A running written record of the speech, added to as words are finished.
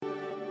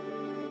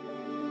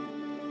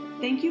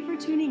Thank you for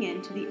tuning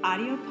in to the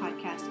audio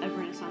podcast of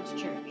Renaissance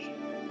Church,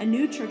 a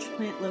new church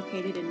plant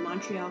located in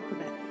Montreal,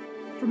 Quebec.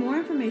 For more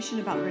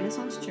information about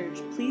Renaissance Church,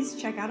 please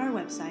check out our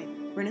website,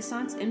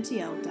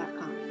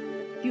 renaissancemtl.com.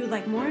 If you would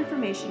like more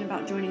information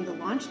about joining the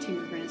launch team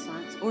of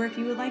Renaissance, or if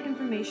you would like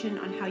information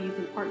on how you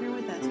can partner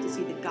with us to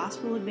see the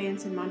gospel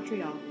advance in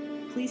Montreal,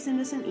 please send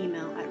us an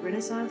email at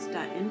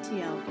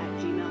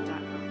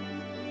renaissance.mtl@gmail.com.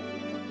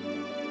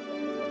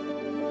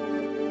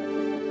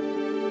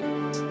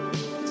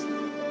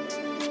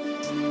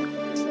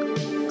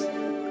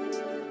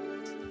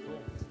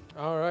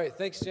 All right,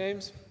 thanks,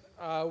 James.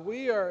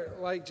 We are,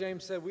 like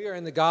James said, we are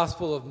in the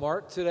Gospel of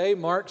Mark today,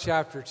 Mark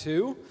chapter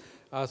 2.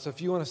 So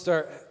if you want to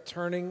start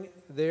turning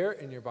there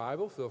in your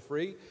Bible, feel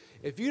free.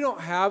 If you don't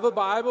have a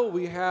Bible,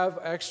 we have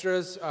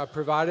extras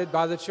provided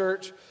by the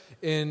church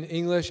in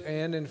English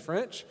and in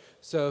French.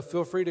 So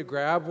feel free to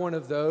grab one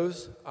of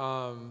those.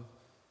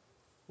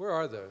 Where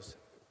are those?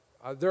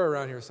 They're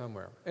around here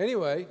somewhere.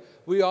 Anyway,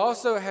 we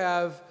also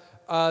have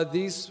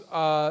these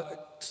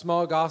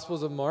small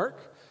Gospels of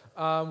Mark.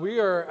 We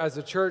are, as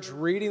a church,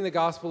 reading the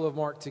Gospel of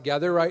Mark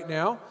together right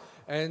now.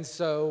 And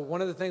so one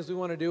of the things we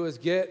want to do is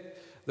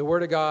get the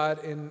Word of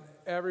God in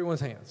everyone's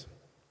hands.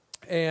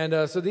 And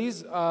so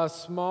these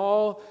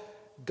small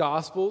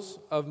Gospels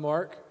of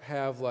Mark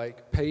have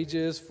like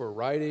pages for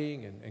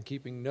writing and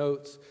keeping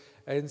notes.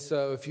 And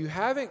so if you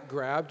haven't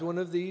grabbed one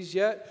of these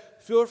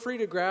yet, feel free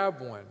to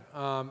grab one.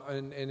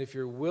 And if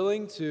you're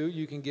willing to,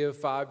 you can give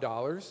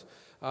 $5.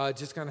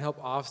 Just kind of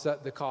help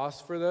offset the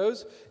cost for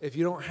those. If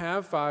you don't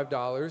have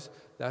 $5,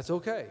 that's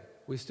okay.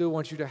 We still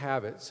want you to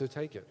have it, so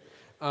take it.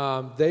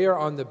 They are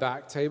on the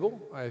back table.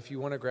 If you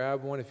want to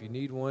grab one, if you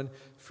need one,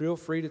 feel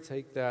free to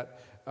take that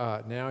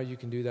now. You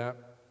can do that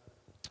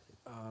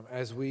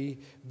as we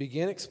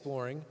begin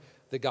exploring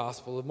the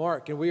Gospel of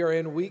Mark. And we are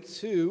in week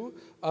 2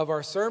 of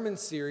our sermon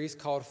series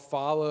called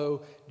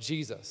Follow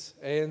Jesus.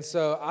 And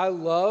so I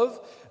love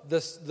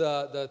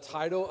the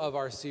title of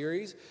our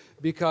series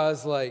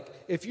because, like,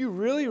 if you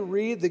really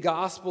read the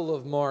Gospel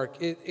of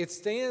Mark, it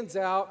stands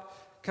out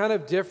kind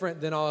of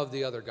different than all of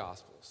the other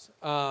Gospels.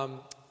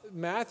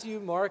 Matthew,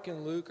 Mark,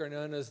 and Luke are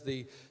known as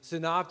the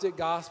synoptic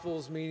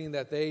Gospels, meaning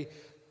that they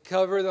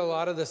cover a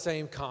lot of the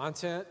same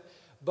content,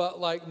 but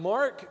like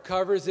Mark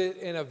covers it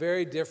in a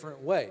very different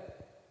way.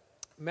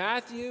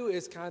 Matthew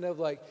is kind of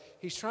like,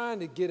 he's trying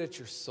to get at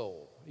your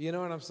soul, you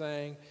know what I'm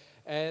saying?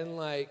 And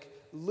like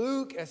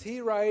Luke, as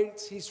he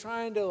writes, he's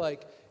trying to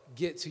like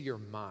get to your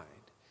mind.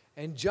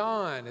 And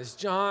John, as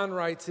John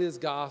writes his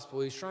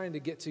gospel, he's trying to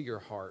get to your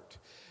heart.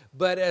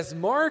 But as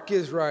Mark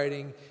is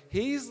writing,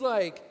 he's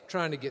like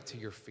trying to get to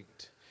your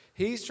feet.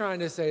 He's trying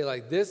to say,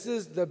 like, this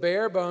is the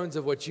bare bones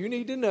of what you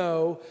need to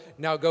know.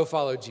 Now go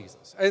follow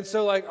Jesus. And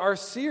so, like, our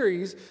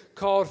series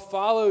called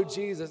Follow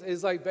Jesus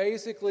is, like,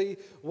 basically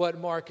what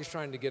Mark is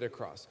trying to get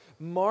across.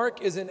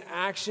 Mark is an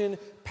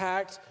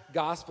action-packed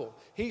gospel.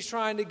 He's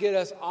trying to get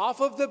us off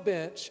of the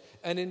bench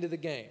and into the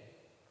game.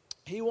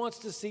 He wants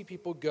to see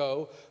people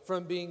go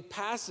from being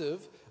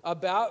passive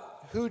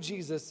about who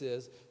Jesus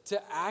is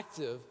to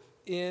active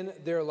in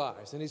their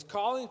lives. And he's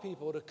calling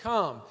people to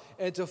come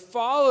and to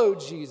follow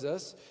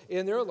Jesus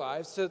in their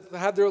lives, to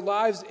have their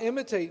lives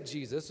imitate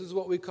Jesus. This is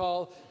what we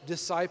call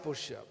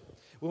discipleship.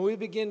 When we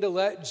begin to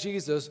let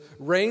Jesus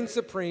reign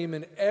supreme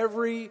in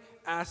every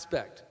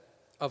aspect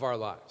of our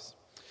lives.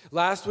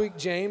 Last week,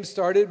 James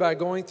started by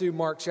going through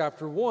Mark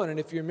chapter 1.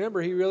 And if you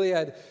remember, he really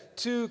had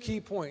 2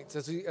 key points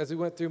as he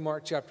went through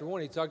Mark chapter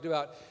 1. He talked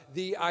about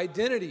the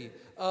identity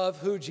of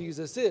who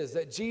Jesus is,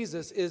 that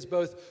Jesus is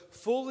both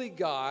fully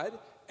God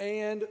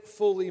and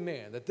fully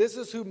man. That this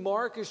is who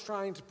Mark is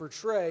trying to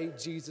portray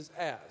Jesus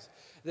as.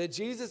 That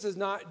Jesus is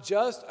not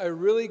just a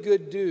really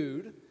good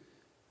dude,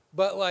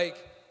 but like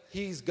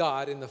he's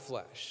God in the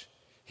flesh.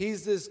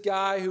 He's this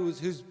guy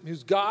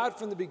who's God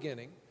from the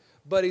beginning,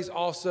 but he's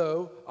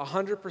also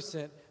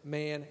 100%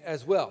 man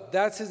as well.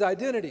 That's his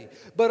identity.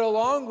 But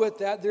along with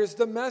that, there's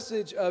the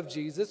message of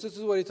Jesus. This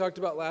is what he talked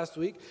about last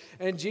week.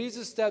 And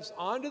Jesus steps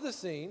onto the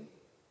scene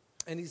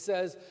and he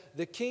says,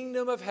 the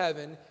kingdom of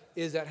heaven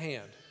is at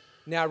hand.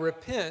 Now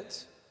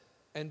repent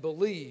and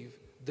believe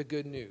the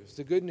good news.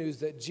 The good news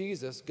that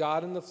Jesus,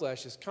 God in the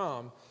flesh, has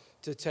come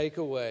to take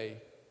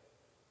away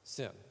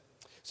sin.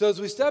 So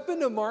as we step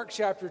into Mark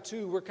chapter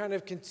 2, we're kind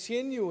of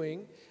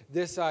continuing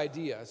this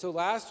idea. So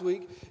last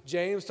week,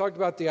 James talked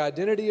about the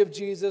identity of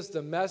Jesus,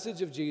 the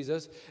message of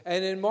Jesus.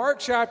 And in Mark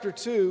chapter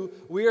 2,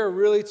 we are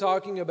really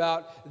talking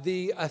about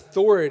the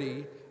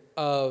authority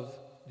of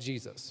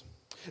Jesus.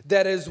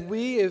 That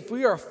if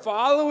we are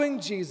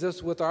following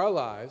Jesus with our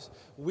lives,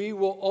 we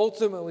will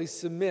ultimately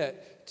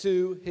submit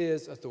to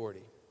his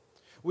authority.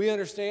 We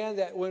understand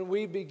that when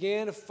we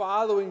begin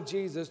following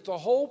Jesus, the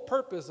whole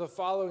purpose of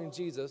following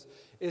Jesus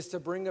is to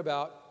bring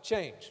about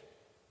change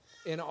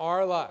in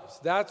our lives.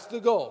 That's the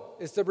goal,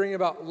 is to bring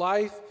about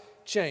life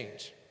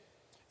change.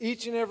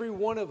 Each and every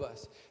one of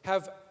us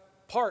have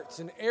parts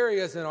and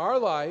areas in our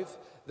life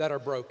that are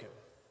broken.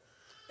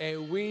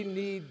 And we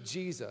need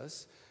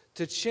Jesus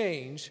to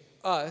change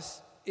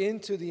us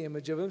into the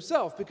image of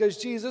himself, because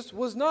Jesus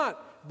was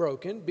not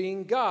broken.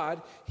 Being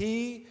God,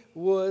 he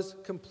was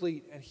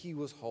complete and he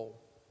was whole.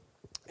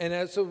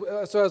 And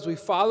so as we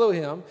follow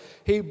him,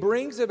 he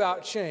brings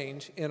about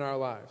change in our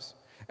lives.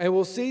 And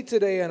we'll see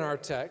today in our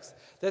text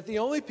that the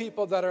only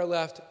people that are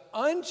left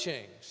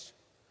unchanged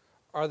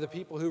are the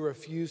people who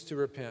refuse to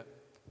repent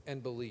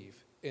and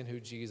believe in who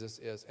Jesus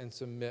is and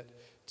submit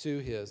to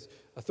his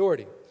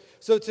authority.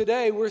 So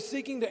today we're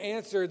seeking to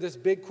answer this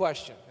big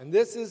question. And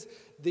this is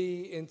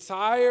the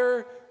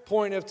entire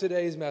point of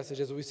today's message,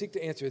 as we seek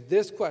to answer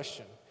this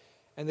question.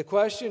 And the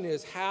question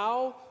is,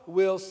 how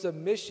will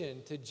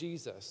submission to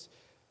Jesus,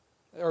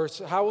 or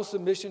how will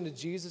submission to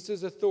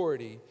Jesus'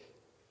 authority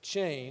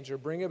change or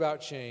bring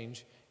about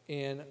change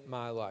in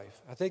my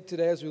life? I think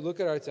today as we look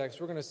at our text,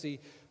 we're going to see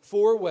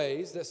 4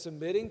 ways that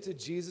submitting to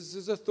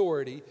Jesus'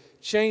 authority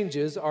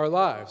changes our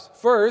lives.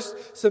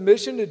 First,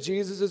 submission to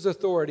Jesus'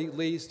 authority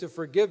leads to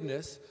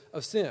forgiveness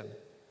of sin.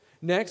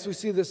 Next, we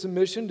see that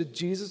submission to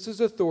Jesus'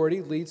 authority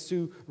leads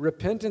to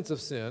repentance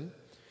of sin.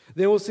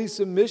 Then we'll see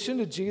submission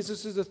to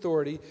Jesus'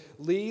 authority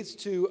leads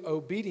to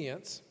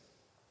obedience.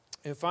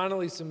 And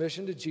finally,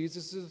 submission to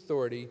Jesus'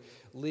 authority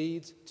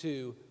leads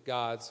to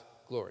God's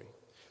glory.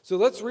 So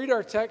let's read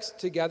our text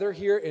together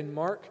here in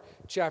Mark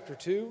chapter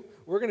 2.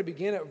 We're going to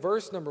begin at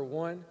verse number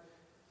 1.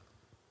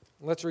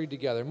 Let's read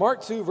together.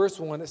 Mark 2, verse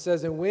 1, it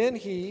says, "And when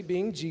he,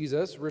 being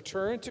Jesus,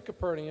 returned to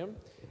Capernaum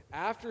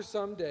after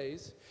some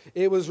days,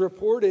 it was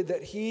reported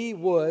that he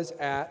was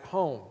at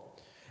home.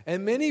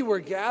 And many were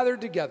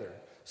gathered together,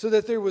 so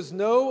that there was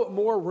no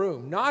more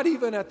room, not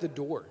even at the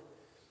door.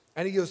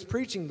 And he was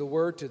preaching the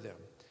word to them.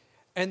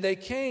 And they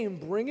came,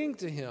 bringing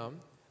to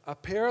him a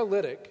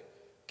paralytic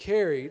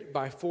carried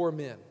by 4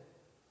 men.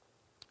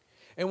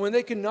 And when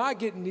they could not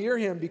get near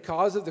him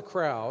because of the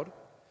crowd,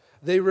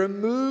 they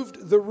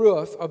removed the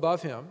roof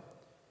above him.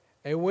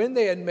 And when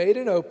they had made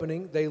an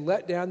opening, they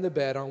let down the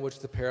bed on which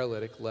the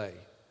paralytic lay.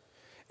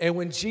 And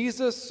when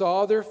Jesus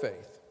saw their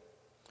faith,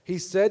 he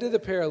said to the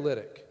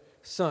paralytic,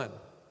 'Son,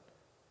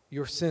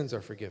 your sins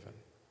are forgiven.'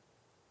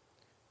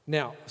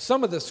 Now,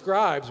 some of the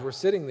scribes were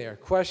sitting there,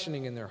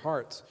 questioning in their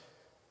hearts,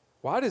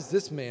 'Why does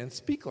this man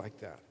speak like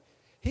that?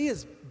 He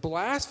is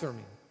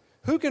blaspheming.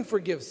 Who can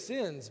forgive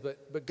sins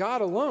but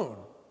God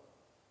alone?'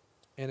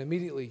 And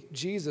immediately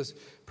Jesus,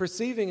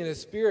 perceiving in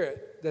his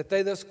spirit that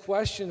they thus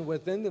questioned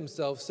within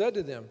themselves, said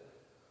to them,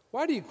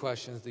 'Why do you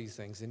question these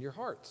things in your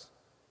hearts?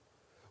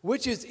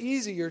 Which is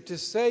easier to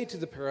say to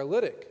the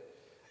paralytic,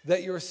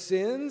 that your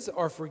sins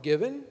are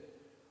forgiven,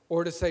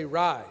 or to say,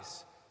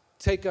 Rise,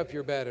 take up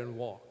your bed and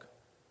walk?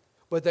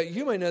 But that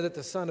you may know that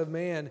the Son of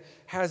Man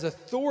has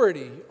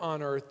authority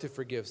on earth to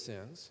forgive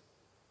sins,'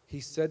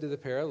 he said to the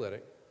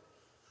paralytic,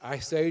 'I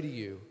say to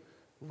you,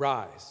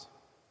 rise,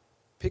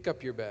 pick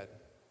up your bed,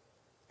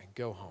 and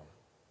go home.'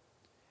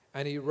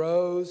 And he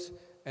rose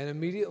and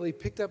immediately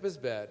picked up his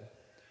bed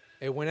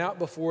and went out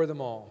before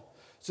them all.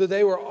 So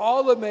they were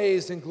all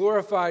amazed and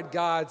glorified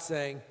God,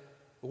 saying,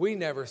 'We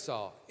never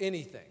saw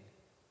anything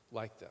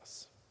like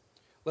this.'"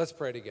 Let's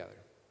pray together.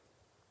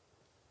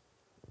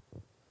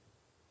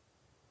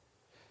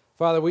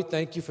 Father, we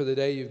thank you for the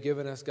day you've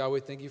given us. God, we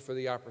thank you for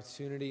the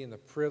opportunity and the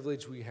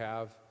privilege we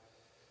have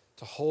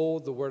to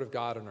hold the Word of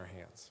God in our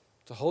hands,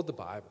 to hold the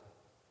Bible.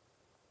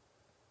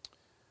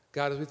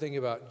 God, as we think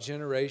about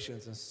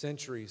generations and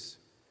centuries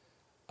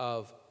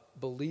of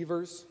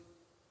believers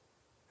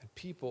and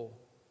people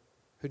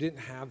who didn't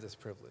have this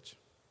privilege.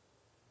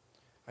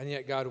 And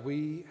yet, God,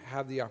 we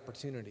have the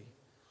opportunity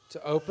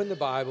to open the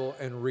Bible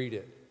and read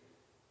it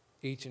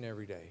each and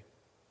every day.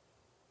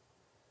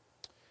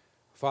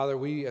 Father,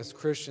 we as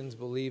Christians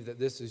believe that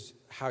this is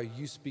how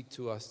you speak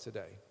to us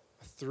today,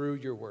 through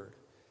your word.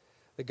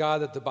 The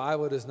God, that the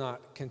Bible does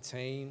not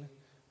contain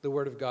the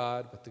word of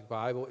God, but the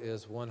Bible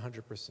is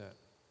 100%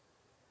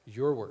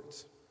 your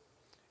words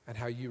and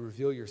how you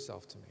reveal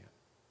yourself to man.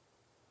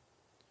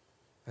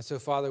 And so,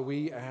 Father,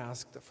 we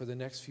ask that for the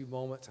next few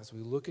moments as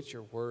we look at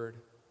your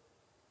word,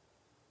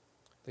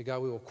 that God,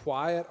 we will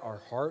quiet our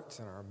hearts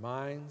and our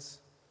minds,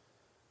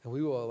 and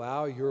we will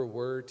allow your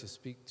word to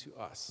speak to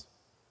us.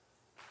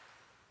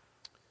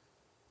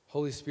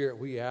 Holy Spirit,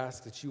 we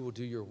ask that you will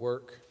do your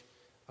work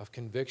of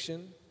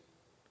conviction,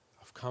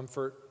 of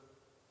comfort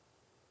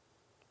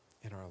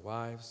in our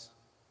lives.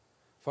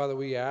 Father,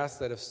 we ask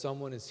that if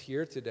someone is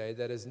here today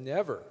that has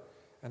never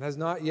and has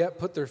not yet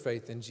put their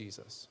faith in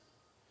Jesus,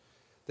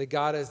 that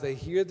God, as they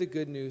hear the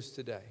good news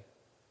today,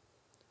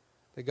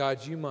 that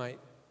God, you might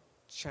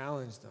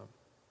challenge them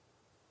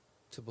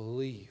to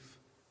believe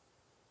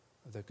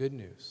the good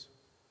news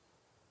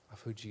of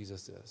who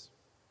Jesus is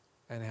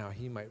and how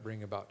he might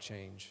bring about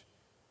change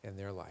in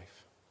their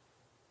life.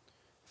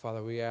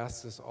 Father, we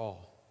ask this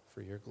all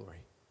for your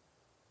glory.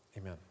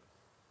 Amen.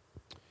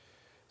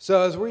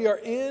 So as we are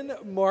in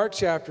Mark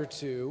chapter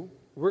 2,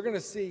 we're going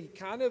to see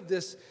kind of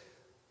this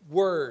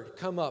word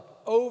come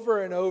up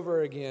over and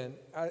over again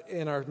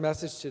in our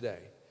message today.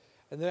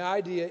 And the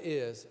idea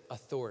is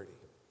authority.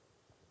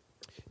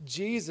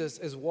 Jesus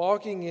is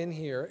walking in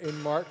here in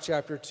Mark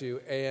chapter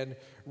 2 and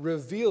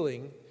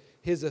revealing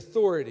his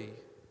authority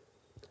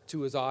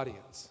to his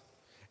audience.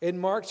 In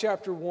Mark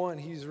chapter 1,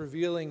 he's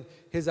revealing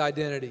his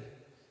identity,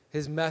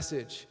 his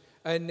message.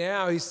 And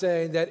now he's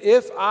saying that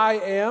if I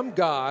am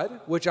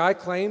God, which I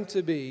claim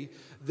to be,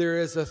 there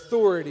is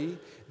authority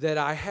that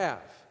I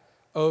have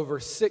over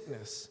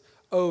sickness,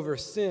 over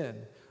sin,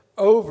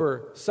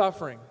 over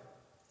suffering.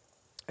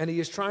 And he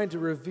is trying to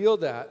reveal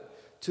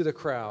that to the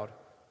crowd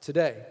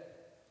today.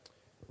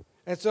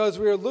 And so as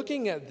we are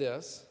looking at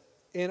this,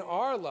 in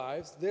our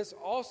lives, this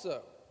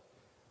also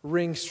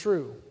rings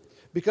true.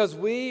 Because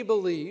we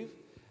believe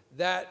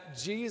that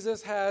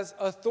Jesus has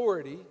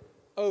authority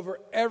over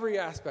every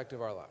aspect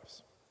of our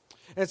lives.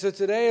 And so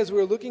today, as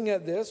we're looking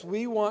at this,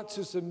 we want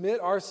to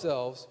submit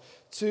ourselves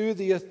to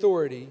the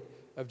authority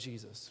of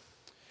Jesus.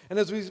 And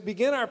as we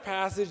begin our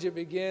passage, it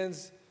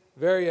begins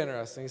very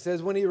interesting. It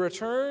says, when he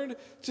returned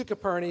to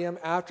Capernaum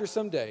after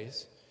some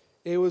days,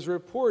 it was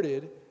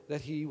reported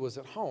that he was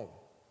at home.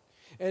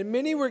 And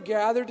many were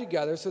gathered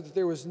together so that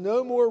there was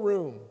no more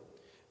room,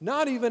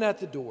 not even at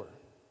the door.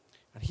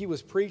 And he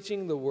was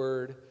preaching the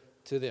word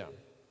to them.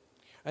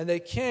 And they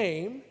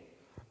came,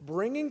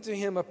 bringing to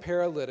him a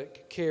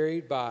paralytic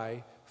carried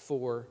by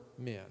 4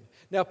 men.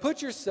 Now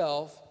put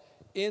yourself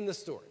in the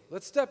story.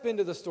 Let's step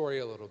into the story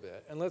a little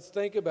bit. And let's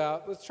try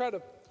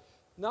to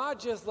not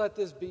just let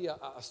this be a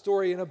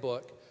story in a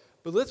book,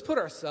 but let's put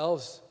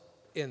ourselves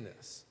in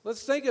this.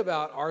 Let's think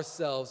about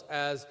ourselves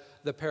as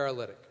the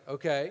paralytic,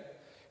 okay?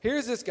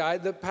 Here's this guy.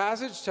 The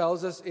passage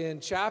tells us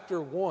in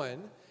chapter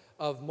 1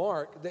 of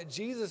Mark that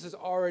Jesus has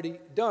already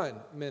done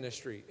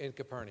ministry in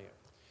Capernaum.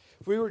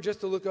 If we were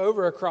just to look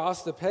over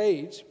across the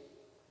page,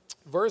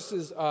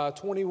 verses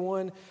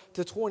 21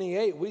 to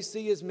 28, we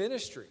see his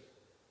ministry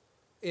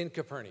in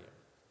Capernaum.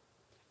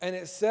 And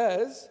it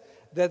says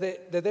that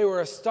they were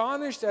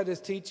astonished at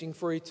his teaching,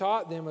 for he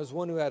taught them as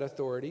one who had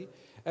authority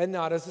and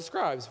not as the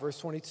scribes. Verse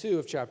 22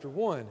 of chapter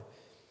 1.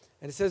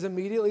 And it says,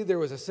 immediately there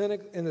was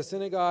in the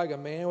synagogue a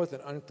man with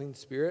an unclean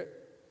spirit,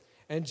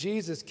 and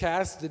Jesus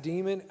cast the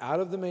demon out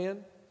of the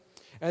man.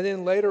 And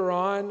then later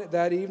on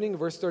that evening,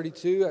 verse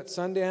 32, at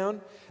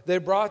sundown, they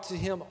brought to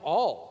him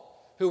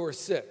all who were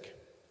sick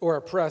or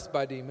oppressed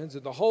by demons,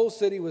 and the whole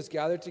city was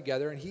gathered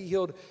together, and he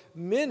healed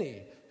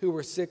many who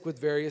were sick with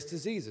various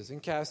diseases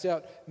and cast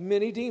out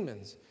many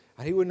demons,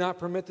 and he would not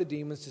permit the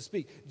demons to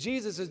speak.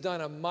 Jesus has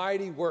done a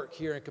mighty work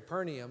here in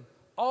Capernaum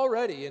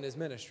already in his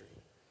ministry.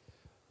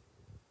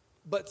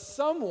 But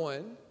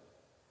someone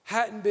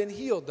hadn't been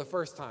healed the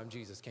first time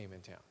Jesus came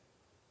in town.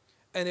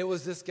 And it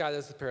was this guy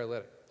that's the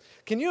paralytic.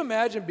 Can you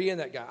imagine being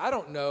that guy? I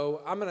don't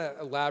know. I'm going to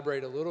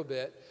elaborate a little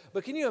bit.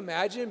 But can you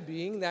imagine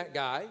being that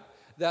guy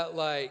that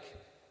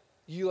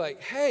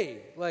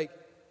hey,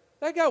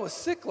 that guy was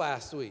sick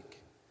last week.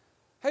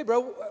 Hey,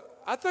 bro,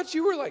 I thought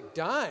you were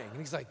dying. And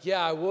he's like,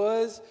 yeah, I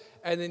was.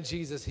 And then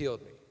Jesus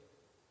healed me.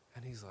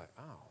 And he's like,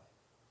 oh,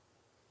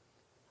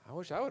 I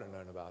wish I would have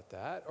known about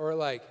that. Or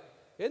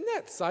isn't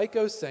that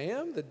Psycho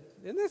Sam?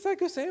 Isn't that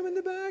Psycho Sam in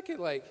the back?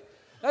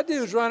 That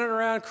dude's running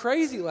around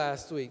crazy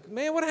last week.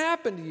 Man, what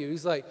happened to you?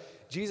 He's like,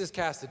 Jesus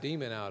cast a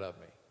demon out of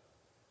me.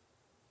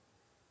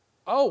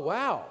 Oh,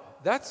 wow.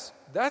 That's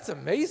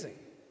amazing.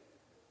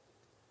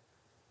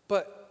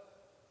 But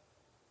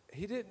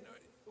he didn't.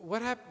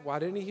 What happened? Why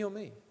didn't he heal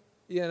me?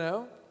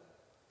 And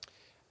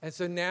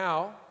so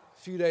now,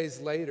 a few days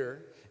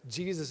later,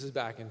 Jesus is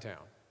back in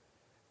town.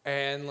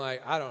 And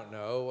I don't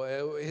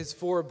know, his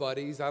 4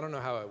 buddies, I don't know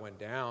how it went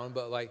down,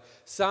 but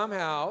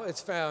somehow it's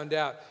found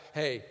out,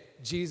 hey,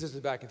 Jesus is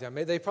back in town.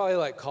 They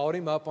probably called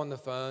him up on the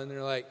phone. And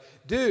they're like,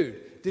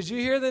 dude, did you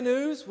hear the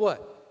news?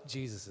 What?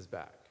 Jesus is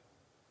back.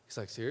 He's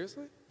like,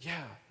 seriously?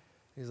 Yeah.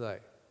 He's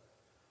like,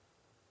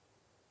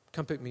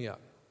 come pick me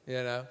up,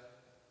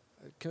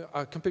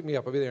 Come pick me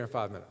up. I'll be there in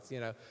 5 minutes,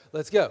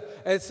 Let's go.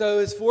 And so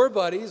his 4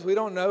 buddies, we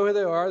don't know who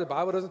they are. The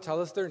Bible doesn't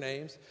tell us their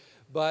names.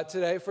 But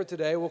today,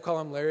 we'll call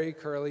them Larry,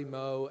 Curly,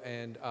 Mo,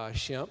 and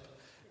Shemp.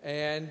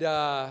 And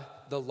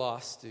the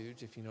Lost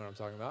Stooge, if you know what I'm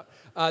talking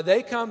about.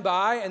 They come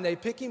by, and they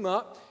pick him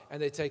up,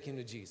 and they take him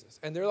to Jesus.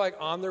 And they're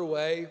on their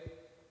way,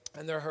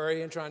 and they're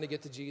hurrying, trying to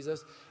get to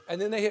Jesus. And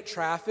then they hit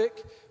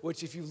traffic,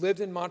 which if you've lived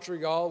in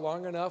Montreal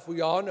long enough,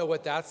 we all know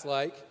what that's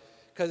like.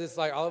 Because it's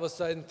all of a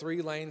sudden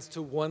 3 lanes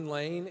to 1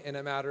 lane in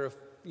a matter of,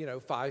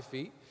 5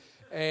 feet.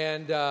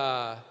 And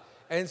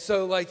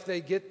so, they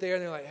get there,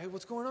 and they're like, hey,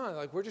 what's going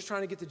on? We're just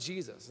trying to get to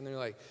Jesus. And they're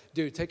like,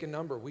 dude, take a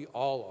number. We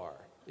all are,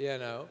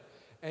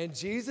 And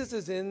Jesus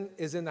is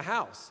in the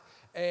house.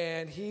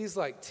 And he's,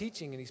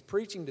 teaching, and he's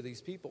preaching to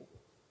these people.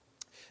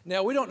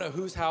 Now, we don't know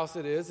whose house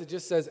it is. It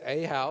just says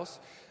a house.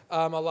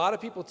 A lot of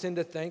people tend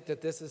to think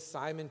that this is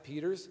Simon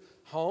Peter's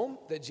home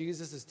that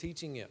Jesus is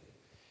teaching in.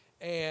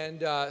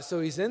 And so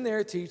he's in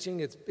there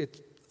teaching. It's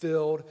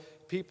filled.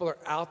 People are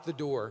out the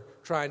door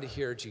trying to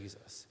hear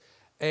Jesus.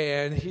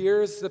 And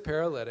here's the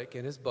paralytic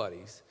and his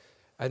buddies,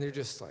 and they're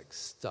just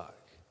stuck.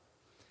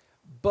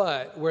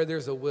 But where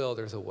there's a will,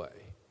 there's a way.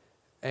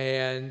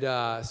 And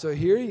so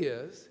here he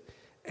is,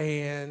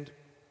 and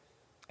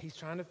he's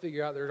trying to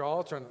figure out, they're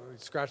all trying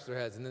to scratch their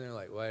heads, and then they're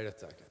like, wait a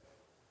second.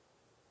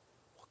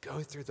 What go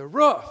through the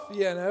roof,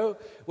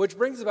 which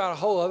brings about a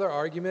whole other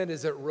argument.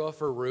 Is it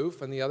roof or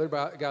roof? And the other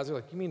guys are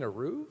like, you mean a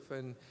roof?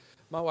 And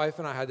my wife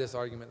and I had this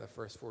argument the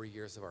first 4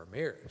 years of our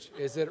marriage.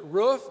 Is it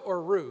roof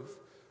or roof?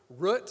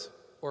 Root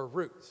or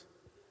root?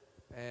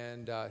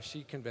 And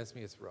she convinced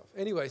me it's roof.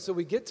 Anyway, so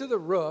we get to the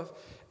roof,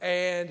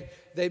 and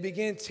they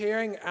begin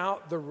tearing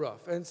out the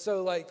roof. And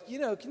so,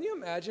 can you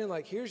imagine,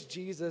 here's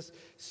Jesus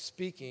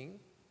speaking,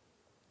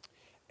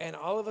 and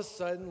all of a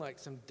sudden,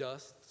 some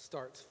dust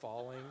starts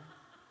falling,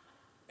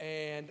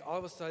 and all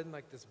of a sudden,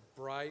 this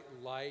bright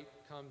light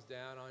comes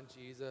down on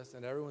Jesus,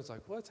 and everyone's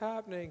like, what's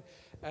happening?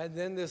 And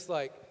then this,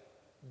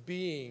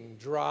 being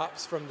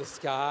drops from the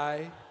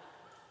sky,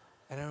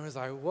 and everyone's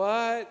like,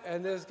 what?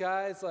 And this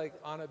guy's,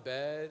 on a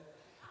bed.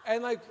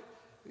 And,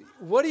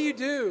 what do?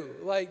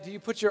 Do you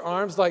put your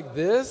arms like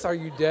this? Are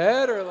you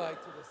dead? Or, to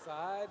the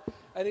side?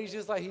 And he's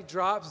just he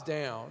drops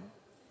down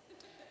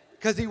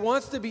because he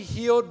wants to be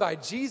healed by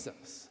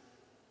Jesus.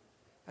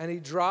 And he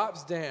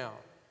drops down.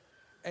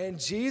 And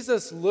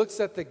Jesus looks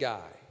at the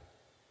guy.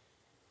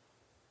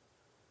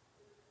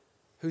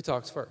 Who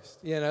talks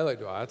first?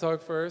 Do I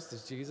talk first?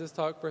 Does Jesus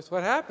talk first?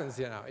 What happens,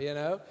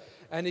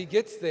 And he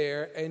gets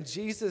there, and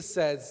Jesus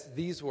says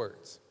these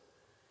words.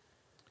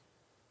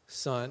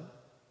 Son,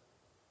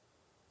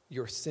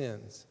 your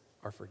sins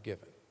are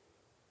forgiven.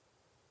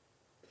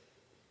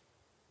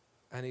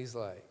 And he's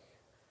like,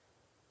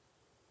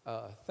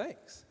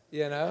 thanks,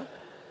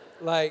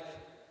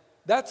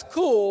 that's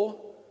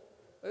cool,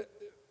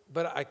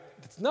 but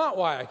it's not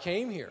why I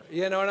came here.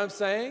 You know what I'm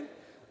saying?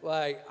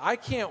 I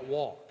can't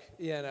walk,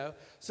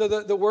 So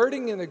the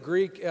wording in the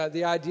Greek,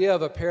 the idea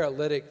of a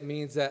paralytic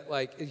means that,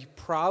 he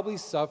probably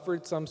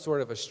suffered some sort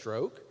of a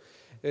stroke.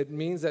 It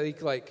means that he,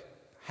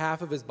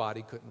 half of his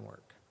body couldn't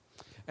work.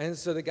 And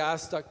so the guy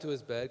stuck to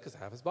his bed because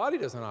half his body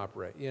doesn't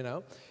operate,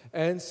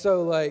 And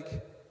so,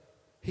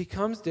 he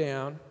comes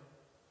down,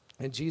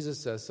 and Jesus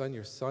says, son,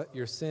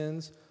 your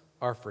sins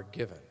are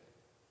forgiven.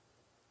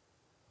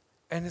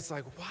 And it's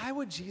why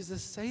would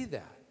Jesus say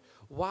that?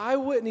 Why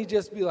wouldn't he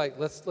just be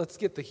let's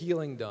get the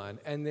healing done,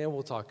 and then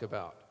we'll talk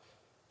about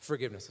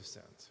forgiveness of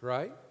sins,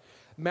 right?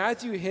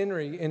 Matthew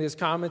Henry, in his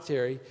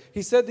commentary,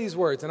 he said these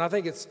words, and I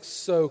think it's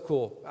so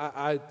cool.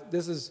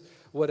 This is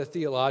what a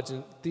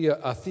theologian.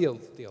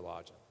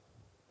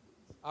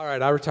 All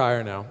right, I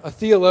retire now. A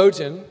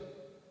theologian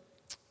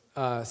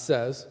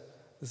says,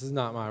 this is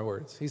not my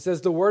words. He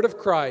says, the word of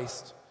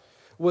Christ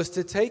was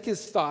to take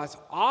his thoughts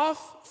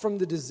off from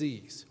the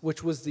disease,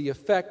 which was the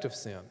effect of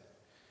sin,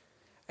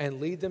 and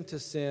lead them to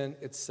sin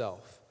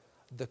itself,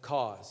 the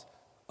cause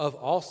of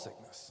all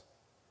sickness,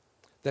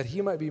 that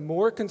he might be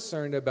more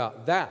concerned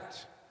about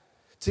that,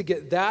 to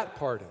get that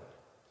pardon.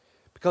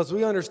 Because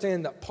we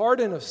understand that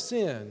pardon of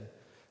sin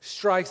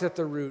strikes at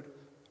the root,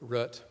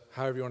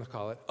 however you want to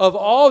call it, of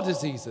all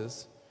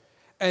diseases,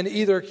 and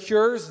either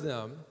cures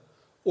them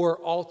or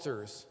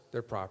alters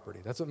their property.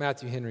 That's what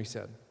Matthew Henry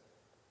said.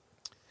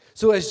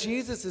 So as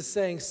Jesus is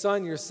saying,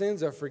 son, your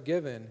sins are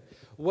forgiven,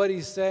 what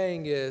he's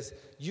saying is,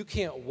 you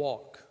can't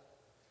walk.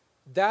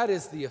 That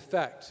is the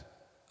effect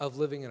of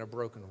living in a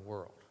broken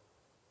world.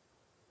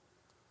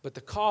 But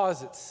the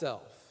cause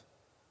itself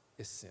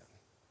is sin.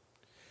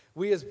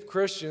 We as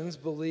Christians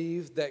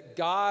believe that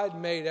God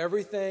made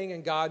everything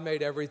and God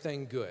made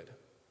everything good.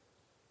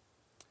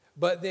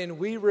 But then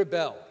we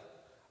rebelled.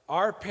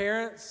 Our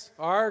parents,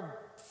 our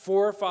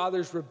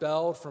forefathers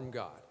rebelled from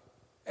God.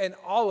 And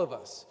all of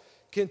us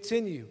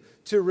continue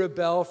to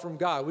rebel from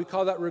God. We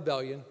call that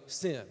rebellion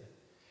sin.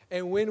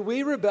 And when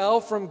we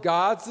rebel from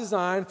God's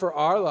design for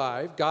our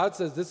life, God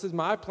says, this is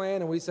my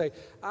plan, and we say,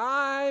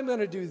 I'm going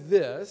to do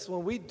this.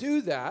 When we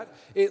do that,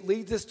 it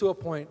leads us to a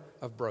point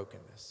of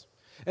brokenness.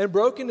 And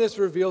brokenness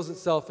reveals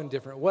itself in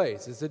different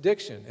ways. It's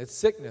addiction, it's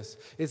sickness,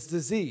 it's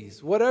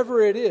disease. Whatever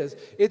it is,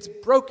 it's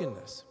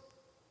brokenness.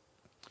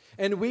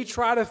 And we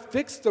try to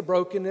fix the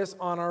brokenness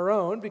on our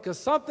own because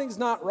something's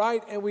not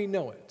right and we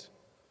know it.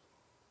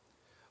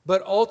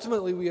 But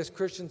ultimately, we as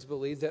Christians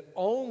believe that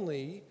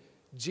only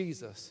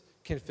Jesus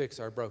can fix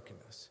our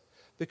brokenness.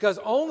 Because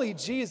only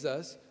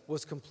Jesus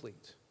was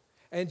complete.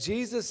 And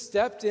Jesus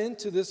stepped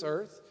into this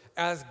earth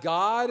as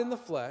God in the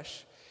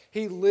flesh.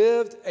 He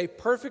lived a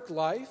perfect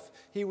life.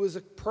 He was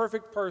a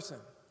perfect person.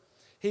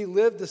 He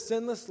lived a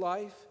sinless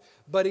life,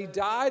 but he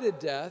died a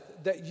death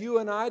that you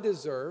and I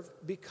deserve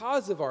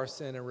because of our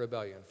sin and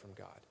rebellion from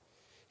God.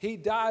 He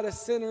died a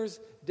sinner's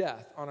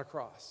death on a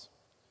cross.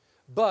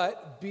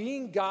 But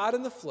being God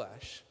in the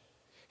flesh,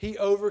 he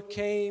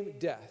overcame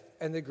death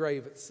and the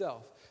grave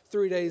itself.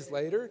 3 days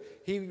later,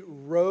 he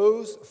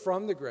rose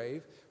from the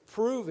grave,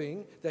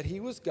 proving that he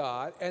was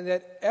God and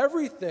that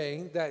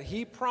everything that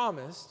he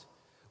promised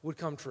would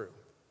come true.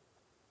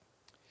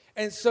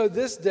 And so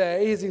this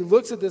day, as he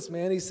looks at this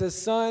man, he says,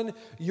 son,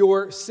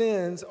 your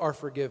sins are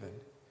forgiven.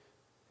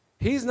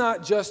 He's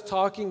not just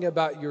talking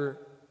about your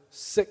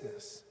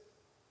sickness.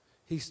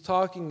 He's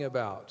talking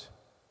about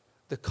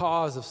the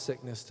cause of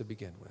sickness to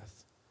begin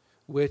with,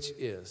 which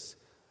is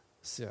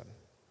sin.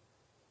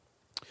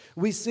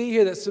 We see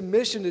here that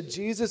submission to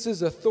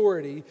Jesus'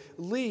 authority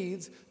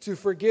leads to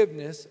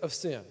forgiveness of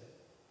sin.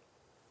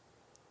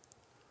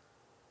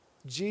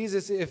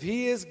 Jesus, if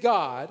he is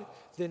God,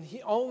 then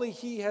only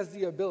he has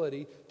the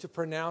ability to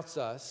pronounce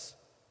us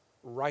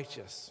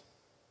righteous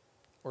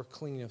or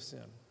clean of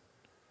sin.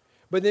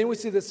 But then we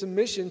see that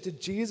submission to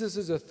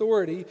Jesus'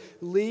 authority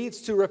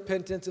leads to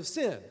repentance of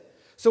sin.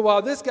 So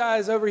while this guy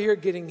is over here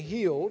getting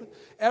healed,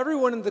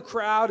 everyone in the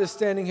crowd is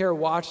standing here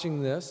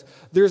watching this.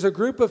 There's a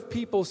group of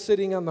people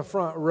sitting on the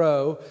front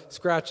row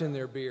scratching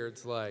their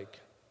beards like,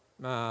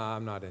 nah,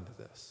 I'm not into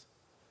this.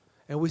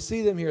 And we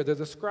see them here. They're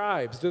the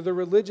scribes. They're the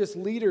religious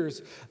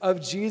leaders of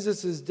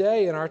Jesus'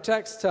 day. And our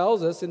text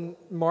tells us in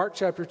Mark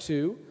chapter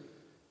 2,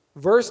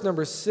 verse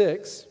number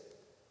 6, it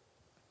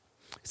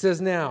says,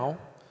 now,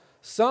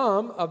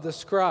 some of the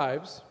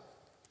scribes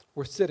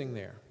were sitting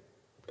there,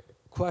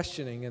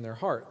 questioning in their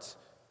hearts,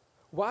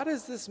 why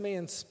does this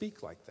man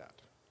speak like that?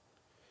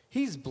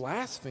 He's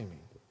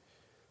blaspheming.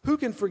 Who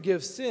can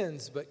forgive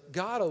sins but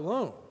God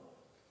alone?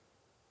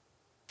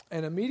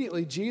 And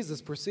immediately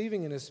Jesus,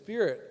 perceiving in his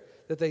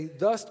spirit that they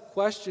thus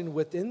questioned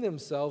within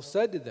themselves,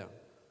 said to them,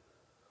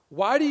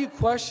 why do you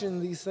question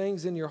these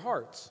things in your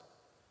hearts?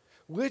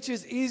 Which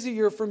is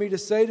easier for me to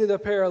say to the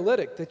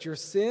paralytic that your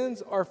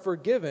sins are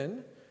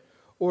forgiven,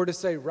 or to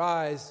say,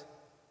 rise,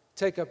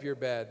 take up your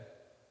bed,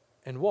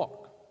 and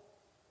walk?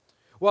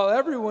 While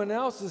everyone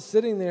else is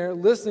sitting there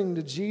listening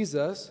to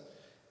Jesus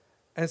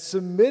and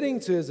submitting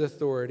to his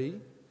authority,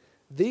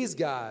 these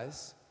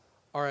guys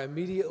are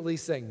immediately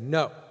saying,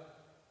 no,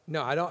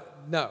 I don't,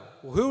 no.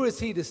 Well, who is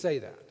he to say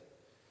that?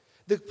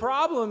 The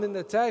problem in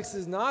the text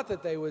is not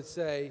that they would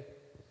say,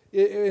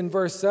 in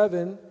verse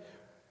 7,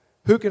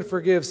 who can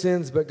forgive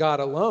sins but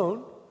God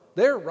alone?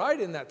 They're right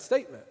in that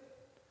statement.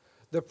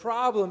 The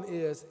problem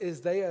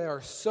is they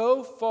are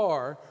so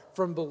far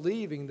from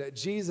believing that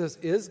Jesus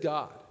is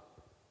God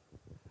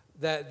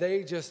that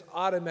they just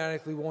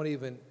automatically won't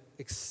even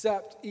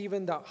accept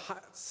even the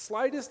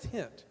slightest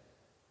hint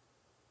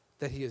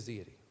that he is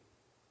deity.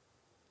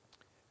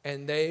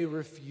 And they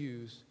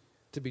refuse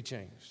to be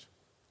changed.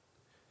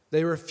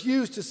 They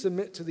refuse to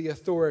submit to the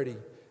authority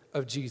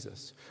of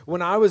Jesus.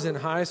 When I was in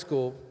high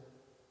school,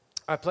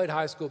 I played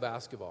high school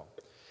basketball.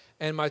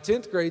 And my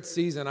 10th grade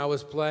season, I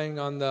was playing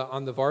on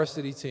the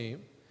varsity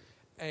team.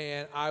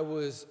 And I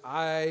was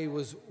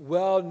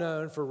well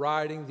known for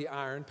riding the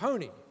Iron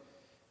Pony.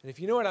 And if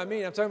you know what I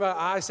mean, I'm talking about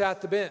I sat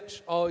the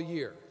bench all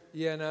year,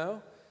 you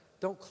know?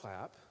 Don't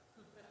clap.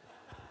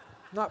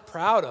 I'm not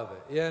proud of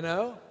it, you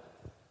know?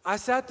 I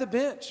sat the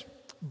bench.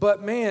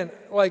 But man,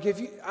 like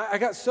I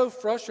got so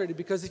frustrated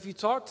because if you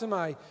talk to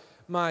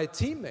my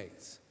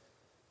teammates,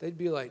 they'd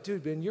be like,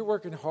 dude, Ben, you're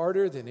working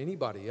harder than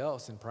anybody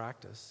else in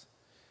practice.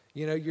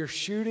 You know, you're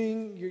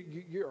shooting,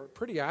 you're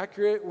pretty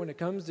accurate when it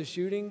comes to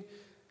shooting.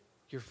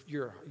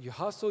 You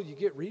hustle, you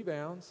get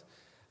rebounds.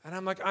 And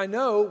I'm like, I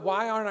know,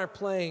 why aren't I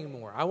playing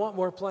more? I want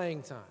more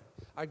playing time.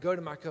 I'd go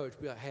to my coach,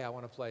 be like, hey, I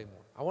want to play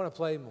more. I want to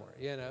play more,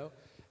 you know.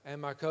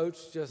 And my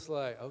coach just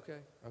like, okay.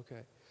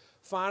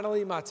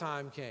 Finally, my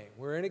time came.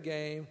 We're in a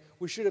game.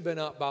 We should have been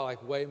up by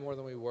like way more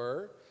than we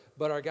were,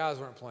 but our guys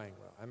weren't playing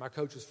well. And my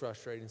coach was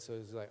frustrated, so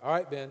he's like, all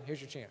right, Ben,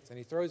 here's your chance. And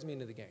he throws me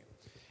into the game.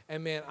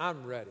 And man,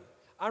 I'm ready.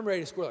 I'm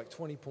ready to score like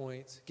 20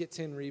 points, get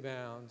 10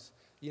 rebounds,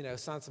 you know,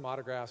 sign some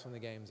autographs when the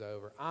game's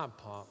over. I'm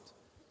pumped.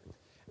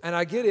 And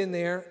I get in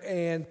there,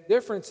 and the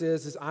difference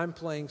is I'm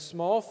playing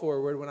small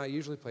forward when I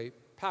usually play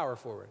power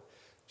forward.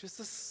 Just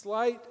a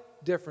slight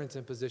difference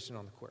in position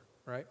on the court,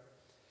 right?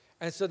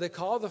 And so they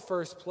call the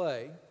first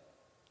play,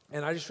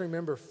 and I just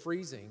remember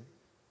freezing,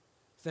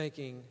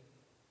 thinking,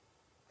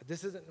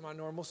 this isn't my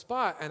normal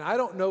spot, and I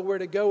don't know where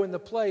to go in the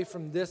play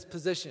from this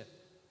position.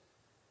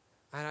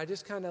 And I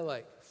just kind of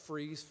like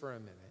freeze for a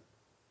minute.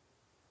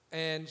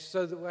 And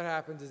so what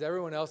happens is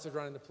everyone else is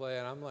running the play,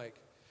 and I'm like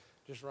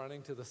just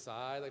running to the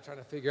side, like trying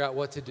to figure out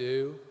what to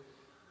do.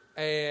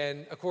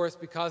 And, of course,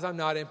 because I'm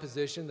not in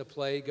position, the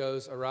play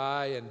goes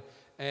awry,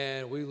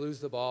 and we lose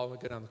the ball, and we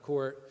go down the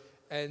court.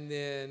 And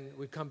then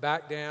we come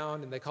back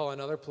down, and they call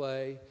another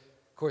play.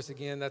 Of course,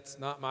 again, that's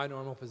not my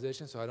normal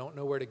position, so I don't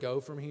know where to go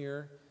from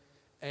here.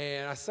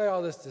 And I say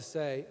all this to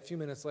say, a few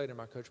minutes later,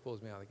 my coach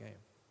pulls me out of the game.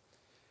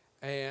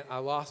 And I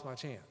lost my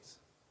chance.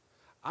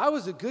 I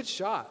was a good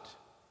shot.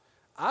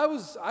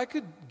 I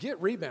could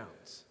get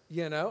rebounds,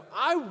 you know.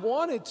 I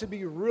wanted to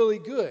be really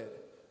good.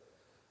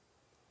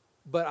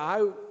 But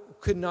I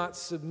could not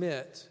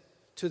submit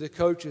to the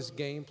coach's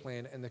game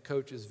plan and the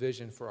coach's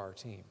vision for our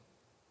team.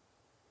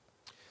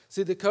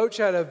 See, the coach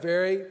had a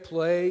very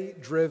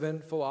play-driven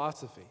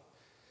philosophy.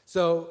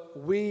 So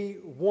we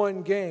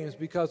won games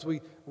because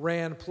we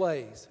ran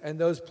plays, and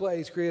those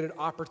plays created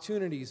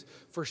opportunities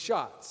for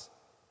shots.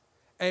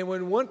 And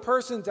when one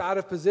person's out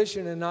of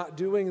position and not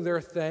doing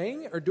their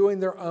thing or doing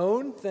their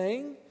own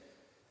thing,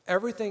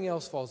 everything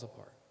else falls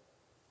apart.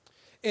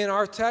 In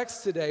our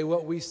text today,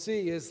 what we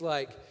see is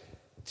like,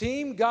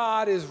 Team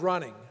God is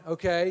running,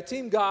 okay?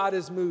 Team God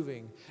is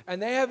moving.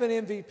 And they have an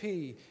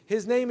MVP.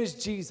 His name is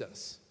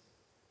Jesus,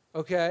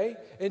 okay?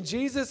 And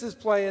Jesus is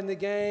playing the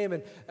game,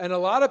 and a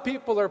lot of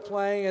people are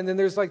playing, and then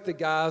there's like the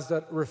guys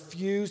that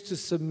refuse to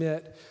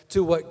submit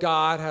to what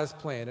God has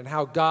planned and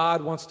how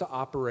God wants to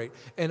operate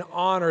and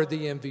honor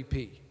the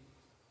MVP.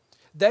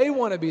 They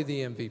want to be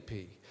the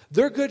MVP.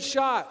 They're good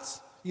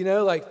shots,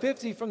 like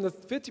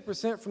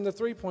 50% from the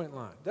three-point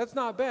line. That's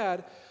not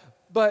bad,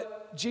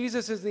 but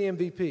Jesus is the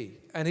MVP,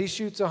 and he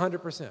shoots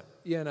 100%,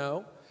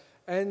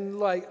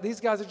 And these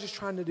guys are just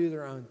trying to do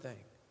their own thing.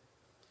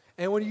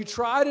 And when you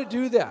try to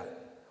do that,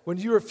 when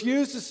you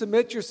refuse to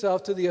submit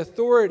yourself to the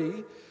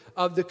authority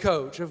of the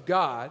coach, of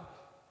God,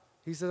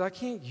 he says, I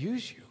can't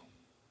use you.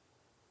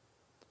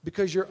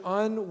 Because you're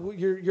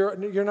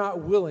not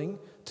willing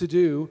to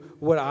do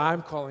what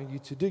I'm calling you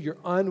to do. You're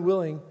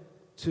unwilling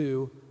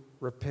to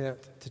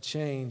repent, to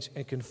change,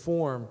 and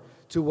conform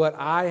to what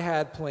I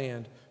had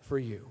planned for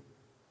you.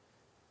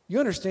 You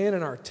understand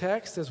in our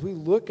text, as we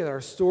look at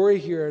our story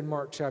here in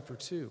Mark chapter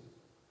 2,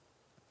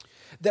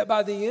 that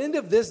by the end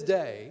of this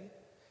day,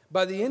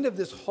 by the end of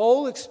this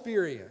whole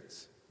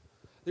experience,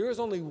 there is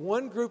only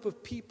one group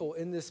of people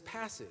in this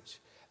passage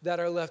that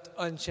are left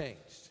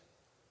unchanged.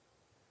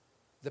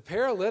 The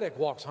paralytic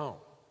walks home.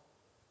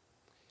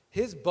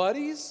 His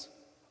buddies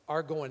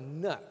are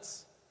going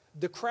nuts.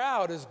 The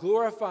crowd is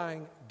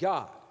glorifying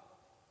God.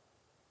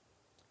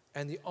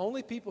 And the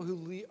only people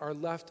who are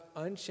left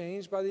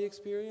unchanged by the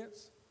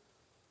experience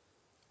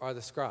are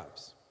the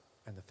scribes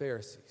and the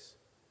Pharisees,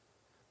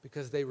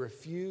 because they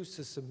refuse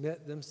to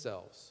submit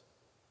themselves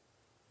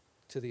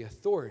to the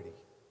authority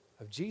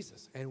of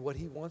Jesus and what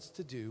he wants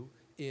to do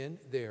in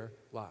their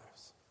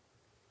lives.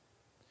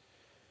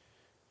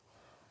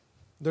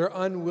 They're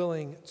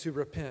unwilling to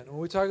repent. When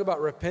we talk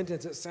about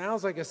repentance, it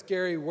sounds like a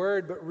scary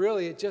word, but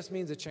really it just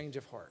means a change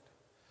of heart.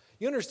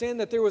 You understand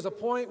that there was a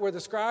point where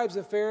the scribes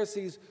and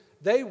Pharisees,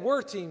 they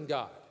were Team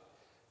God.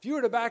 If you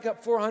were to back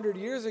up 400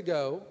 years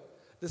ago,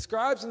 the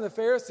scribes and the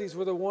Pharisees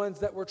were the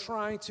ones that were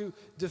trying to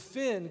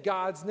defend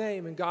God's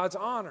name and God's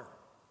honor.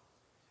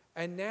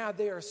 And now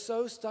they are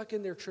so stuck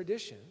in their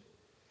tradition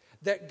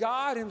that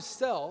God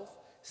himself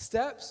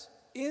steps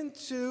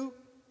into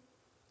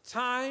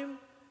time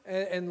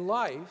and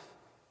life,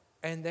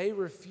 and they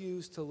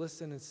refuse to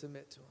listen and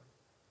submit to him.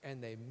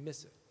 And they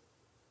miss it.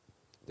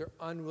 They're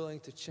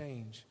unwilling to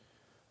change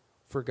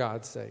for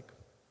God's sake.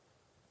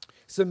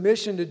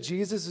 Submission to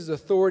Jesus'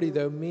 authority,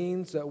 though,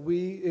 means that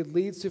it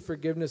leads to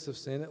forgiveness of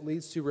sin. It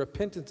leads to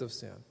repentance of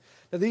sin.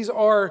 Now, these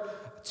are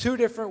two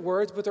different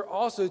words, but they're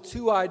also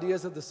two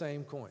ideas of the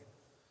same coin.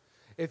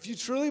 If you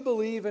truly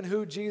believe in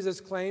who Jesus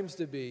claims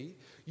to be,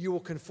 you will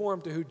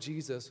conform to who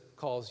Jesus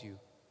calls you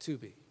to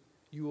be.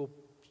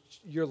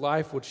 Your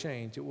life will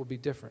change. It will be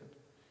different.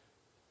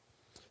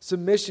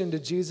 Submission to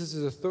Jesus'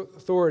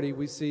 authority,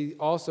 we see,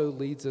 also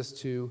leads us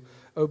to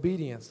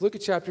obedience. Look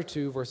at chapter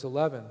 2, verse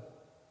 11.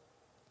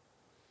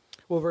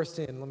 Well, verse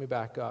 10, let me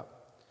back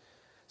up.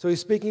 So he's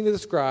speaking to the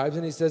scribes,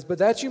 and he says, "But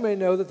that you may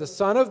know that the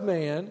Son of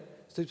Man,"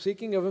 so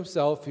speaking of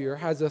himself here,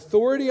 "has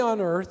authority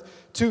on earth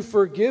to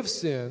forgive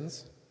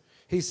sins,"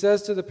 he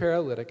says to the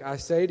paralytic, "I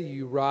say to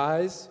you,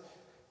 rise,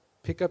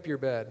 pick up your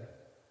bed,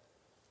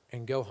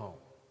 and go home."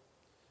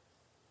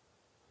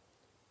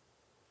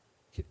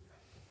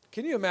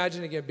 Can you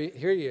imagine again,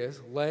 here he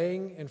is,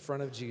 laying in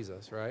front of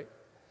Jesus, right?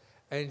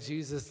 And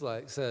Jesus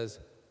says,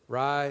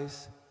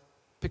 "Rise,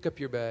 pick up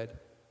your bed,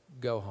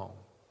 go home."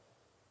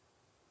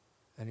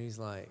 And he's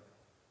like,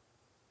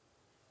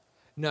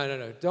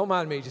 no, don't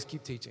mind me, just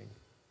keep teaching.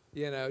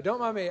 Don't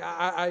mind me.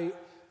 I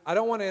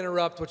don't want to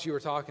interrupt what you were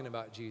talking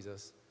about,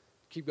 Jesus.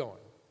 Keep going.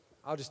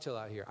 I'll just chill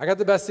out here. I got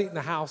the best seat in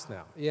the house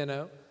now,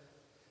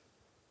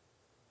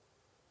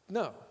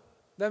 No,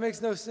 that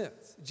makes no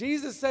sense.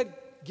 Jesus said,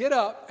 get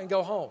up and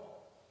go home.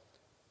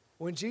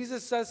 When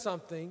Jesus says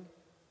something,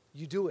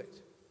 you do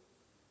it.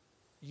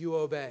 You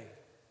obey.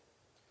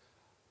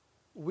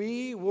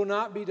 We will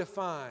not be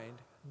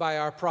defined by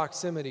our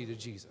proximity to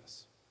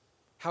Jesus,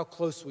 how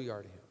close we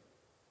are to him.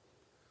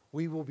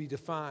 We will be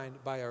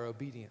defined by our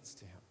obedience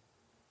to him.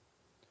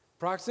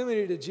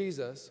 Proximity to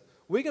Jesus,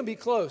 we can be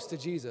close to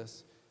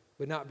Jesus,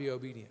 but not be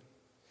obedient.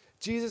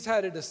 Jesus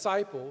had a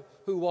disciple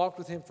who walked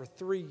with him for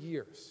 3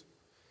 years.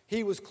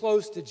 He was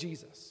close to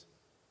Jesus,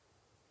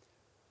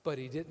 but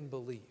he didn't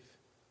believe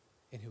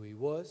in who he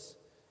was,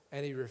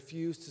 and he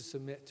refused to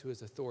submit to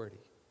his authority.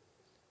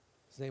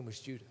 His name was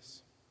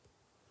Judas.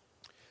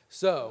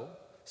 So,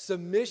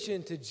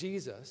 submission to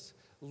Jesus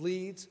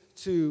leads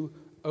to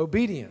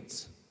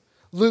obedience.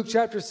 Luke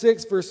chapter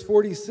 6, verse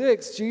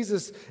 46,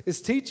 Jesus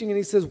is teaching, and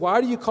he says,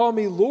 "Why do you call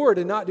me Lord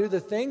and not do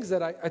the things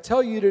that I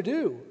tell you to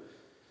do?"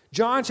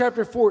 John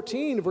chapter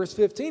 14, verse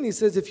 15, he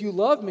says, "If you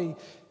love me,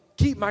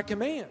 keep my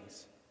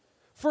commands."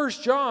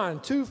 1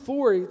 John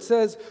 2:4, it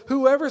says,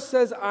 "Whoever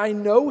says I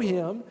know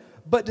him,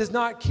 but does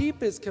not keep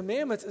his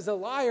commandments is a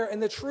liar,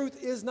 and the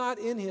truth is not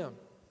in him."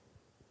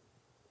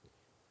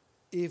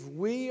 If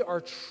we are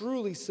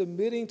truly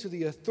submitting to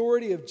the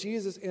authority of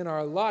Jesus in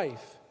our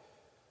life,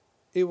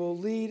 it will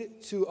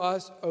lead to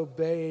us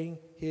obeying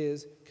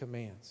his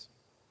commands.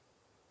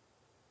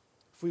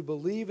 If we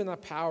believe in the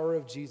power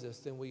of Jesus,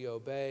 then we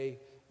obey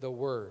the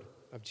word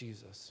of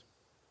Jesus.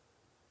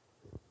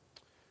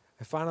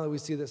 And finally, we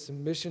see that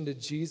submission to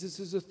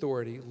Jesus'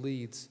 authority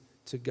leads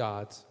to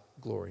God's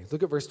glory.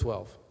 Look at verse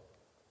 12.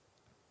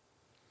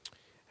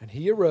 "And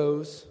he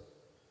arose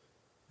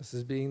This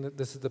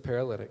is the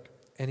paralytic.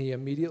 And he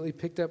immediately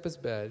picked up his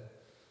bed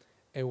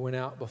and went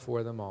out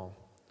before them all,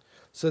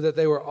 so that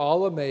they were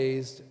all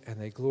amazed, and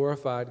they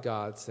glorified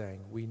God,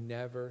 saying, "We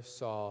never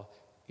saw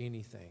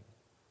anything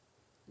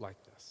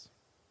like this."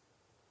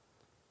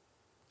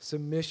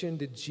 Submission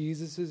to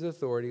Jesus'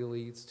 authority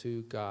leads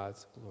to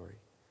God's glory.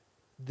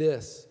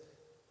 This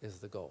is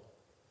the goal.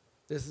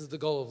 This is the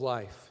goal of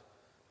life,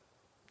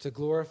 to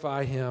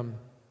glorify him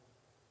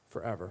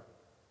forever.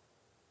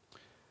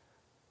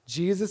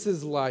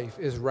 Jesus' life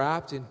is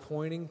wrapped in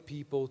pointing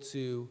people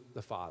to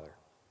the Father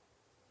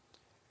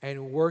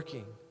and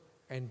working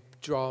and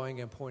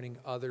drawing and pointing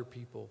other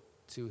people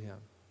to him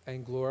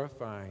and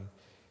glorifying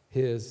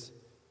his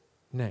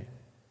name.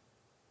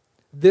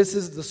 This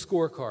is the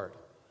scorecard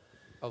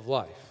of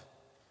life.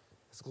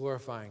 It's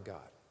glorifying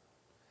God.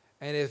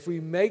 And if we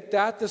make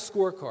that the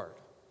scorecard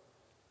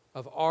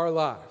of our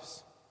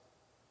lives,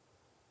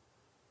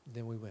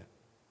 then we win.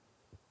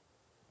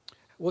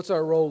 What's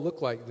our role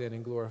look like then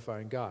in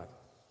glorifying God?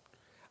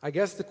 I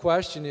guess the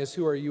question is,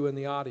 who are you in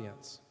the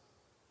audience?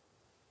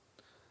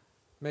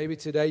 Maybe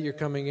today you're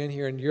coming in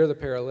here and you're the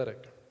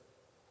paralytic.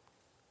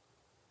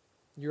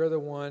 You're the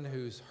one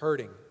who's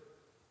hurting.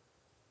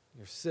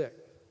 You're sick.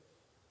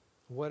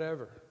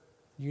 Whatever.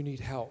 You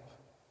need help.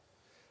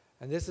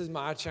 And this is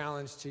my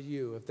challenge to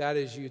you, if that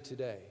is you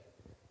today.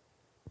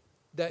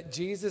 That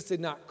Jesus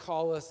did not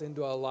call us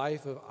into a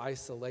life of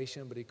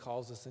isolation, but he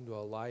calls us into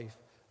a life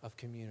of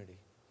community.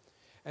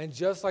 And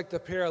just like the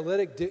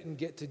paralytic didn't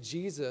get to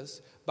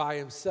Jesus by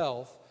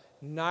himself,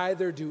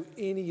 neither do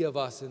any of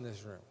us in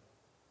this room.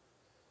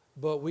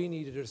 But we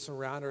needed to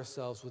surround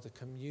ourselves with a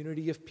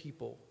community of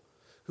people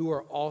who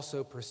are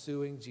also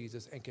pursuing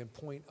Jesus and can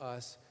point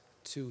us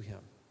to him.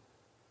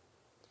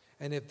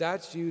 And if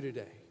that's you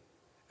today,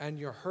 and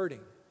you're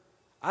hurting,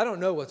 I don't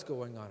know what's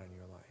going on in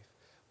your life,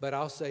 but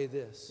I'll say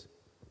this.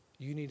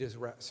 You need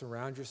to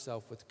surround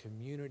yourself with a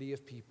community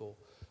of people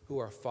who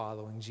are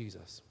following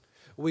Jesus.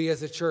 We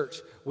as a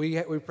church,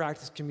 we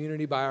practice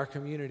community by our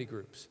community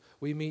groups.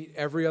 We meet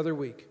every other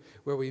week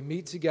where we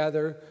meet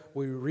together,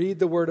 we read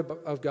the Word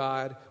of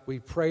God, we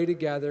pray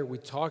together, we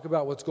talk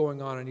about what's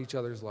going on in each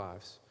other's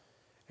lives,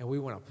 and we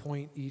want to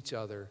point each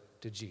other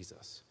to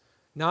Jesus.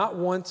 Not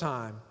one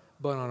time,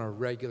 but on a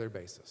regular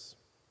basis.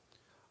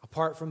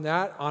 Apart from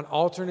that, on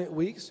alternate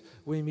weeks,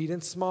 we meet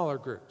in smaller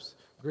groups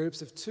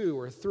of 2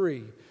 or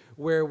 3,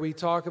 where we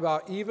talk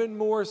about even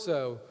more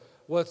so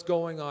what's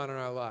going on in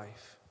our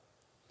life.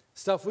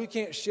 Stuff we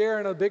can't share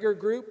in a bigger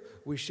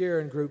group, we share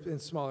in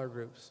smaller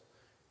groups.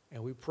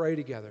 And we pray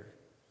together,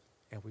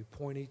 and we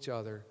point each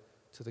other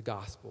to the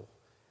gospel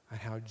and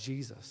how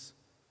Jesus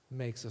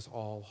makes us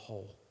all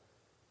whole.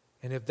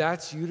 And if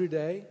that's you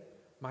today,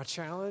 my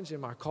challenge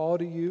and my call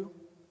to you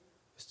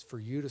is for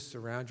you to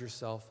surround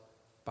yourself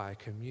by a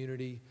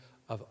community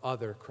of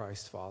other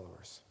Christ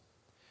followers.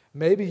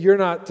 Maybe you're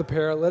not the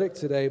paralytic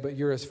today, but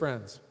you're his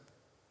friends.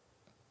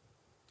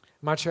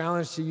 My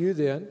challenge to you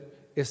then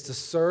is to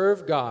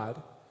serve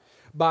God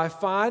by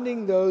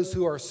finding those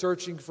who are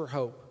searching for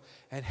hope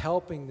and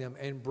helping them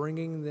and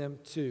bringing them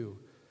to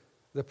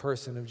the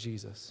person of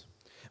Jesus.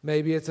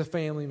 Maybe it's a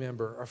family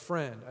member, a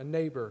friend, a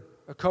neighbor,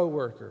 a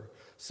coworker,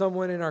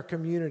 someone in our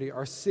community,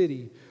 our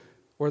city,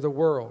 or the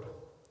world.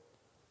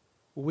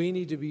 We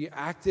need to be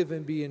active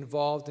and be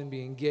involved and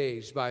be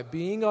engaged by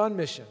being on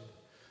mission,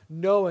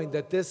 knowing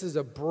that this is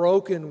a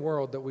broken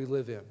world that we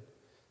live in.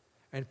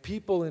 And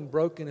people in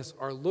brokenness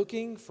are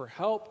looking for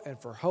help and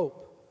for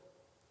hope.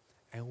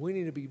 And we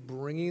need to be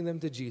bringing them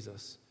to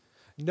Jesus,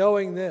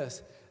 knowing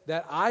this,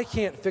 that I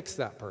can't fix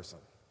that person,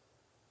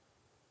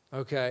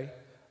 okay?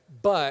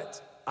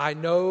 But I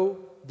know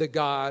the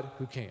God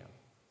who can.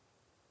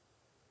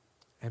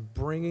 And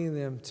bringing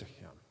them to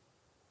him.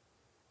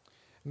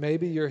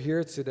 Maybe you're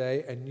here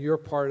today and you're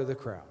part of the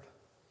crowd.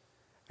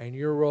 And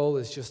your role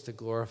is just to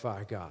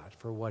glorify God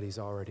for what he's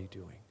already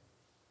doing.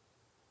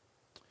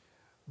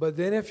 But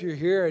then if you're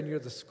here and you're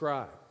the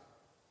scribe,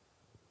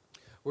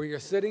 where you're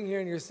sitting here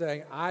and you're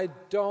saying, I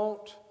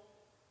don't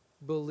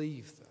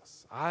believe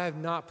this. I have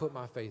not put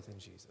my faith in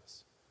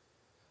Jesus.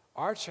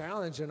 Our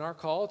challenge and our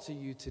call to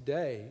you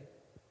today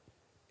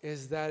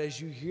is that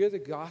as you hear the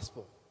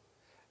gospel,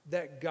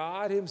 that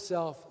God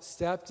himself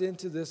stepped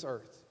into this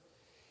earth.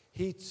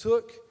 He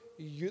took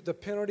the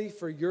penalty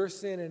for your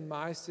sin and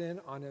my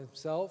sin on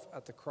himself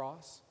at the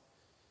cross.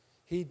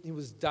 He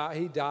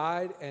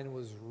died and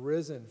was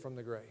risen from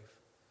the grave.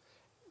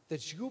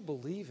 That you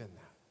believe in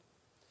that.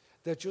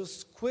 That you'll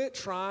quit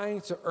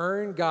trying to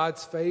earn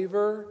God's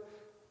favor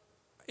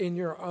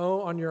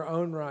on your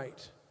own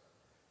right,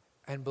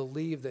 and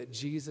believe that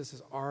Jesus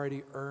has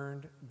already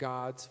earned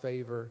God's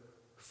favor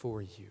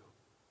for you.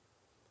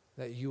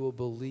 That you will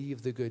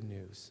believe the good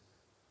news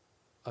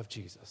of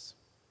Jesus.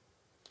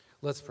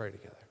 Let's pray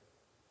together.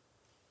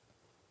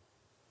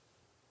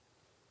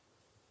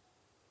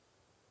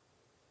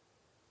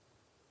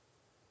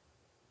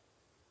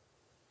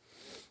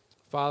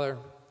 Father,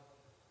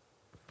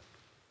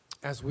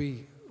 as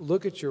we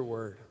look at your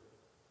word,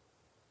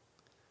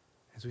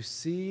 as we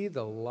see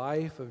the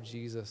life of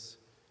Jesus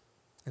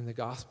in the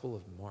Gospel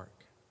of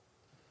Mark,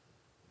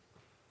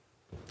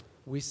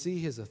 we see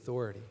his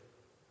authority.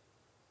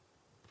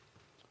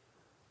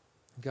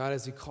 God,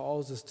 as he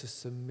calls us to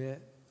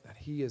submit that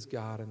he is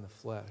God in the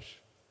flesh.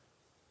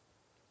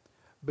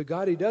 But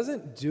God, he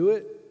doesn't do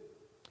it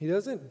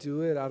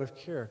out of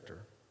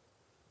character.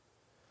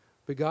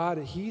 But God,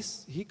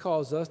 he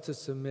calls us to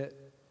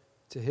submit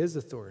to his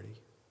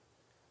authority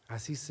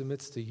as he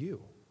submits to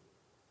you.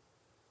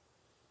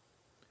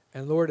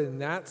 And Lord, in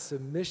that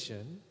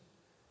submission,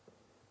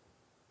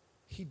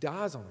 he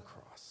dies on the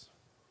cross.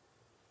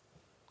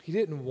 He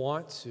didn't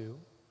want to,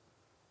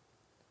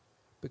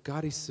 but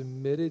God, he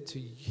submitted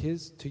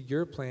to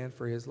your plan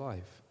for his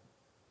life.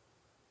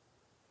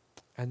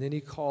 And then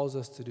he calls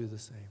us to do the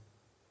same.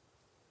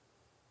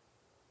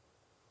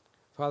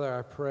 Father,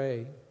 I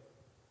pray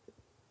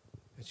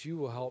that you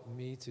will help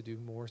me to do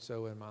more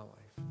so in my life.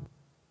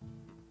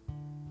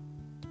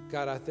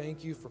 God, I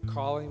thank you for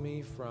calling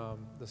me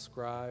from the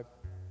scribe.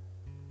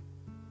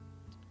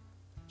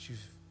 That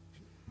you've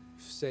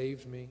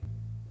saved me.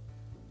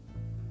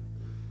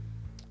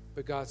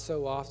 But God,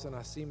 so often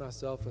I see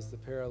myself as the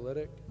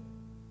paralytic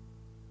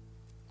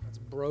that's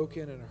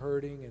broken and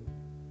hurting and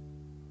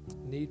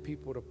need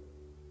people to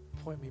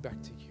point me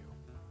back to you.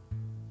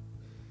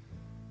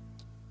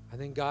 I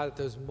think, God, at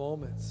those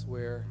moments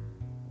where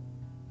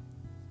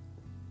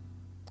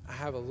I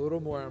have a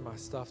little more of my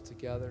stuff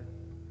together,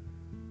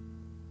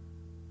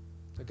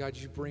 that God,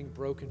 you bring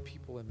broken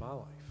people in my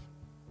life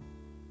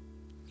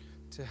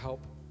to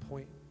help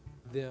point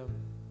them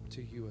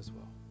to you as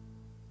well.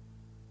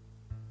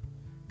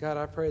 God,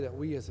 I pray that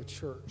we as a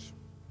church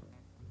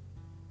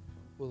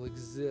will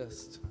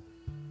exist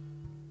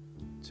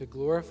to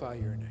glorify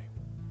your name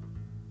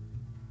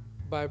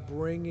by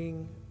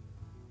bringing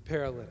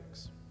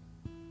paralytics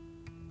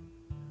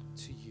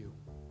to you,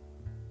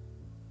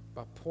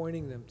 by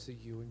pointing them to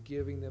you and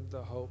giving them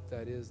the hope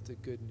that is the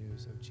good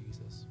news of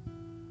Jesus.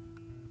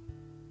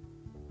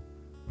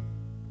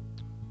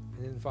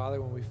 And then,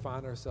 Father, when we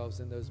find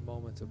ourselves in those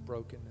moments of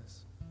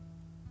brokenness,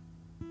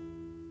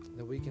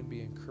 that we can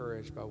be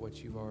encouraged by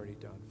what you've already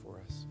done for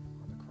us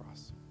on the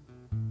cross.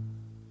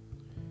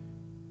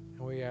 And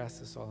we ask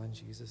this all in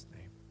Jesus'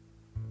 name.